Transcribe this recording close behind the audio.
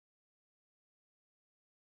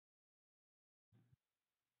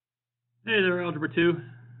Hey there, Algebra 2.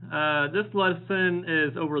 This lesson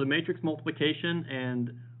is over the matrix multiplication,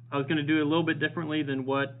 and I was going to do it a little bit differently than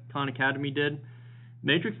what Khan Academy did.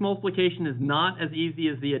 Matrix multiplication is not as easy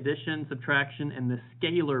as the addition, subtraction, and the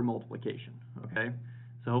scalar multiplication, okay?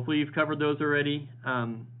 So hopefully you've covered those already.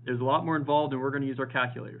 There's a lot more involved, and we're going to use our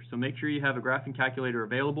calculator. So make sure you have a graphing calculator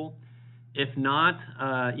available. If not,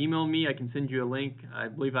 email me. I can send you a link. I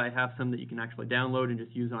believe I have some that you can actually download and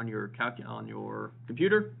just use on your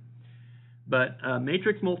computer. But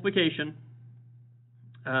matrix multiplication,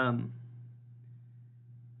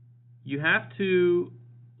 you have to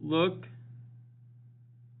look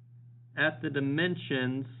at the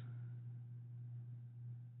dimensions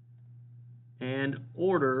and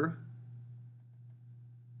order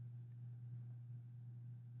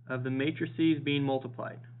of the matrices being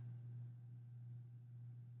multiplied.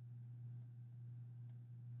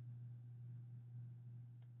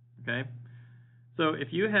 Okay? So if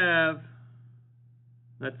you have,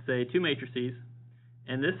 let's say, two matrices,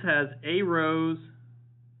 and this has A rows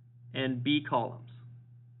and B columns.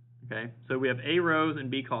 Okay, so we have A rows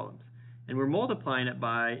and B columns, and we're multiplying it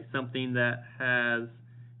by something that has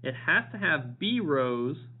to have B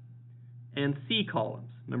rows and C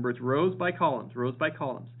columns. Remember, it's rows by columns, rows by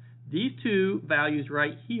columns. These two values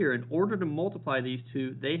right here, in order to multiply these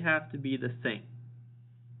two, they have to be the same.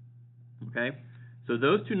 Okay, so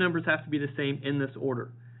those two numbers have to be the same in this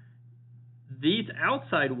order. These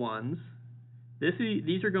outside ones,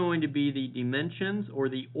 these are going to be the dimensions or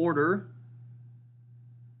the order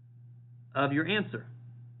of your answer.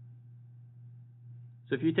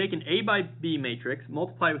 So if you take an A by B matrix,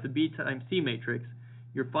 multiply with a B times C matrix,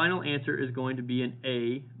 your final answer is going to be an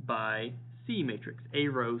A by C matrix, A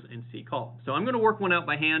rows and C columns. So I'm going to work one out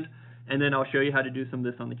by hand, and then I'll show you how to do some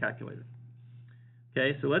of this on the calculator.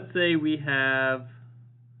 Okay, so let's say we have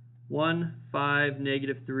 1, 5,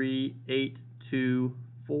 -3, 8, 2,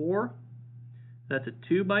 4. That's a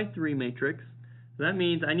 2 by 3 matrix. So that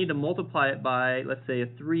means I need to multiply it by, let's say, a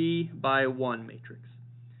 3 by 1 matrix.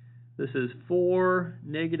 This is 4,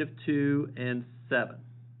 -2, and 7.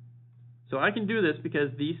 So I can do this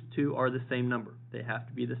because these two are the same number. They have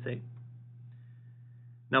to be the same.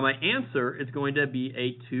 Now my answer is going to be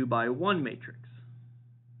a 2 by 1 matrix.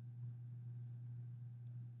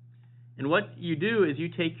 And what you do is you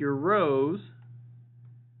take your rows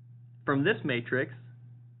from this matrix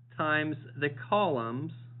times the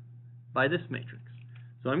columns by this matrix.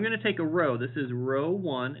 So I'm going to take a row. This is row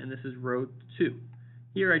 1 and this is row 2.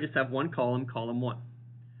 Here I just have one column, column 1.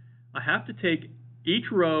 I have to take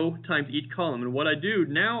each row times each column. And what I do,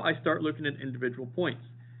 now I start looking at individual points.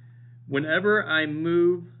 Whenever I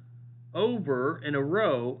move over in a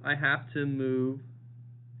row, I have to move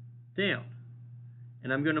down.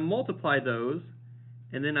 And I'm going to multiply those,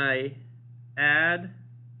 and then I add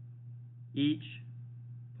each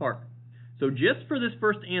part. So just for this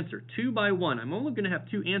first answer, 2 by 1, I'm only going to have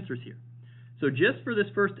two answers here. So just for this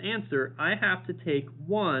first answer, I have to take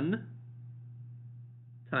 1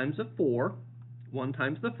 times the 4, 1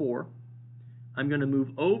 times the 4. I'm going to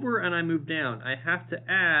move over and I move down. I have to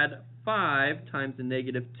add 5 times the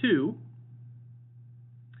 -2.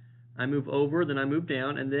 I move over, then I move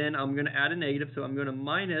down, and then I'm going to add a negative, so I'm going to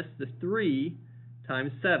minus the 3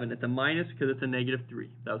 times 7. It's a minus because it's a -3.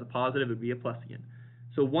 If that was a positive, it would be a plus again.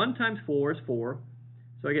 So 1 times 4 is 4.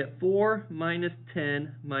 So I get 4 minus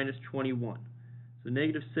 10 minus 21. So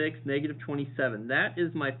 -6, -27. That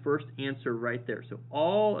is my first answer right there. So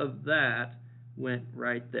all of that went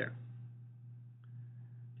right there.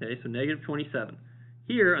 Okay, so -27.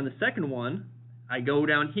 Here on the second one, I go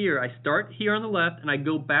down here, I start here on the left, and I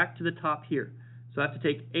go back to the top here. So I have to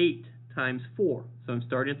take 8 times 4. So I'm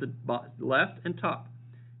starting at the left and top.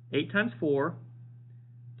 8 times 4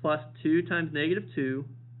 plus 2 times -2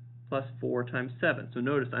 plus 4 times 7. So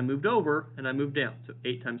notice I moved over and I moved down. So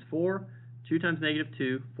 8 times 4, 2 times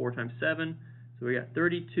 -2, 4 times 7. So we got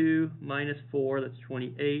 32 minus 4, that's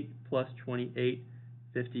 28, plus 28,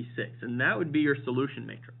 56. And that would be your solution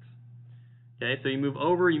matrix. Okay, so you move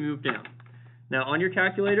over, you move down. Now on your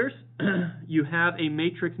calculators, you have a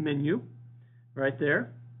matrix menu right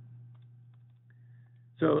there.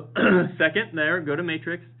 So second there, go to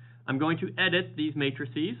matrix. I'm going to edit these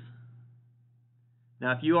matrices.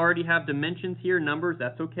 Now if you already have dimensions here, numbers,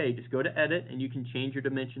 that's okay. Just go to edit and you can change your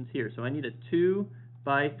dimensions here. So I need a 2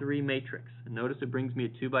 by 3 matrix. And notice it brings me a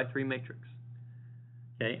 2 by 3 matrix.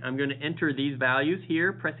 Okay, I'm going to enter these values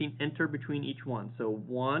here, pressing enter between each one. So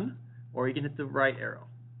 1, or you can hit the right arrow.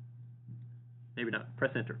 Maybe not.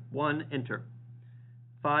 Press enter. 1, enter.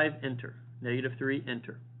 5, enter. -3,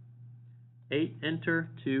 enter. 8, enter.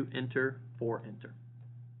 2, enter. 4, enter.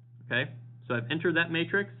 Okay? So I've entered that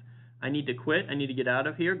matrix. I need to quit. I need to get out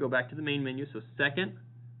of here. Go back to the main menu. So second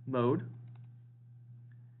mode.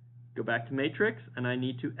 Go back to matrix, and I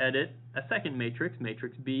need to edit a second matrix,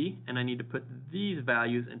 matrix B, and I need to put these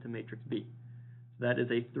values into matrix B. So that is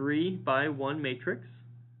a 3 by 1 matrix.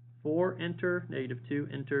 4, enter, -2,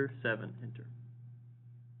 enter, 7, enter.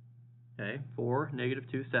 Okay, 4,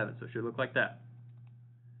 -2, 7. So it should look like that.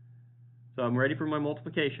 So I'm ready for my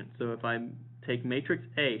multiplication. So if I take matrix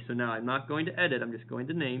A, so now I'm not going to edit, I'm just going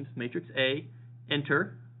to names, matrix A,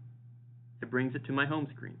 enter, it brings it to my home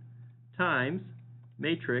screen, times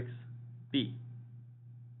matrix B,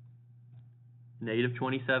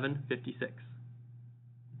 -2756.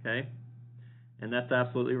 Okay, and that's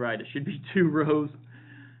absolutely right. It should be 2 rows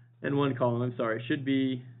and 1 column. I'm sorry, it should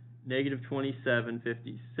be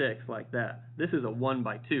 -2756 like that. This is a 1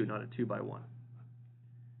 by 2, not a 2 by 1.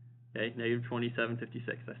 Okay,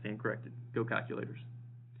 -2756. I stand corrected. Go calculators.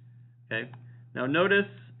 Okay, now notice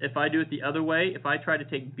if I do it the other way, if I try to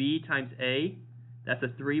take B times A, that's a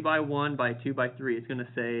 3 by 1 by 2 by 3. It's going to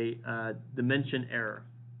say dimension error,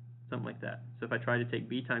 something like that. So if I try to take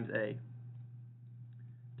B times A,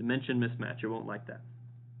 dimension mismatch, it won't like that.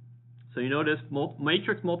 So you notice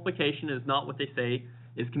matrix multiplication is not what they say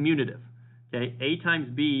is commutative. Okay, A times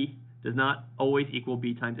B does not always equal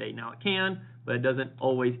B times A. Now it can, but it doesn't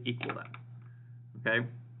always equal that. Okay,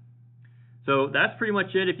 so that's pretty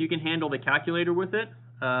much it. If you can handle the calculator with it,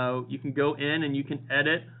 you can go in and you can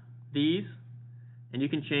edit these, and you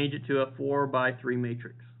can change it to a 4 by 3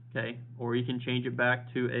 matrix. Okay, or you can change it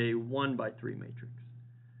back to a 1 by 3 matrix.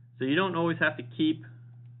 So you don't always have to keep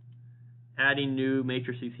adding new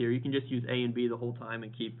matrices here. You can just use A and B the whole time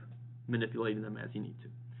and keep manipulating them as you need to.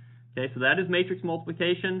 Okay, so that is matrix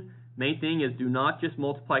multiplication. Main thing is do not just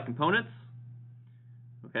multiply components.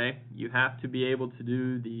 Okay, you have to be able to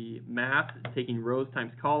do the math, taking rows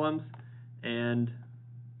times columns, and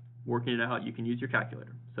working it out. You can use your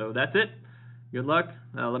calculator. So that's it. Good luck.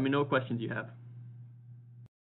 Let me know what questions you have.